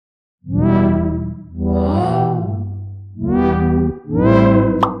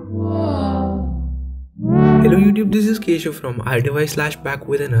Hello YouTube, this is Keshav from iDevice back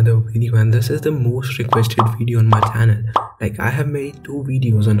with another video, and this is the most requested video on my channel. Like, I have made 2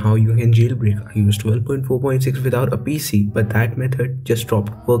 videos on how you can jailbreak iOS 12.4.6 without a PC, but that method just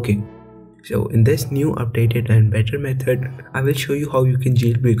stopped working. So in this new updated and better method, I will show you how you can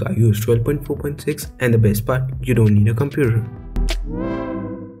jailbreak iOS 12.4.6, and the best part, you don't need a computer.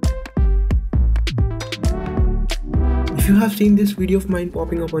 If you have seen this video of mine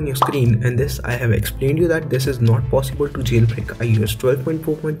popping up on your screen, and this I have explained you that this is not possible to jailbreak iOS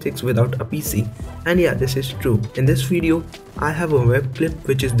 12.4.6 without a PC, and yeah, this is true. In this video, I have a web clip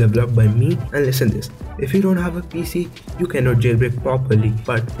which is developed by me, and listen this. If you don't have a PC, you cannot jailbreak properly,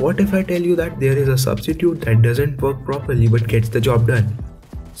 but what if I tell you that there is a substitute that doesn't work properly but gets the job done?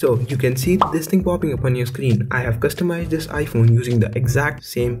 So you can see this thing popping up on your screen. I have customized this iPhone using the exact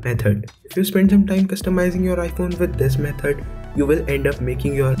same method. If you spend some time customizing your iPhone with this method, you will end up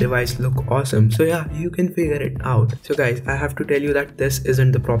making your device look awesome. So yeah, you can figure it out. So guys, I have to tell you that this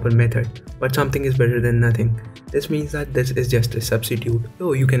isn't the proper method, but something is better than nothing. This means that this is just a substitute.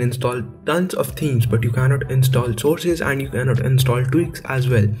 So you can install tons of themes, but you cannot install sources and you cannot install tweaks as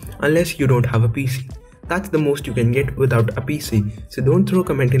well, unless you don't have a PC. That's the most you can get without a PC. So don't throw a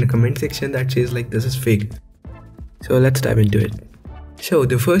comment in the comment section that says like this is fake. So let's dive into it. So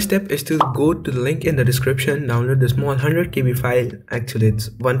the first step is to go to the link in the description, download the small 100 KB file, actually it's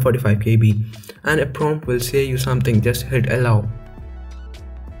 145 KB, and a prompt will say you something, just hit allow.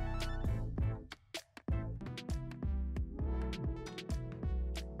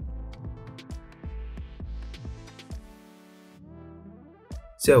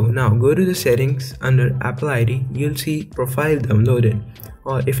 So now go to the settings, under Apple ID, you'll see profile downloaded,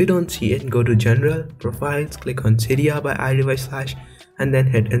 or if you don't see it, go to general, profiles, click on Cydia by iDevice / and then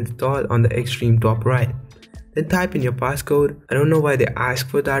hit install on the extreme top right. Then type in your passcode. I don't know why they ask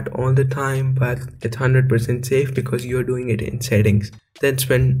for that all the time, but it's 100% safe because you're doing it in settings. Then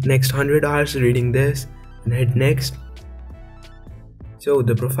spend next 100 hours reading this and hit next. So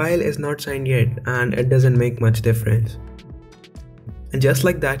the profile is not signed yet and it doesn't make much difference. And just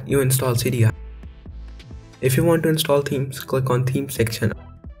like that, you install Cydia. If you want to install themes, click on theme section,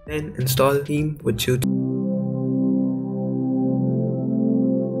 then install theme which suits.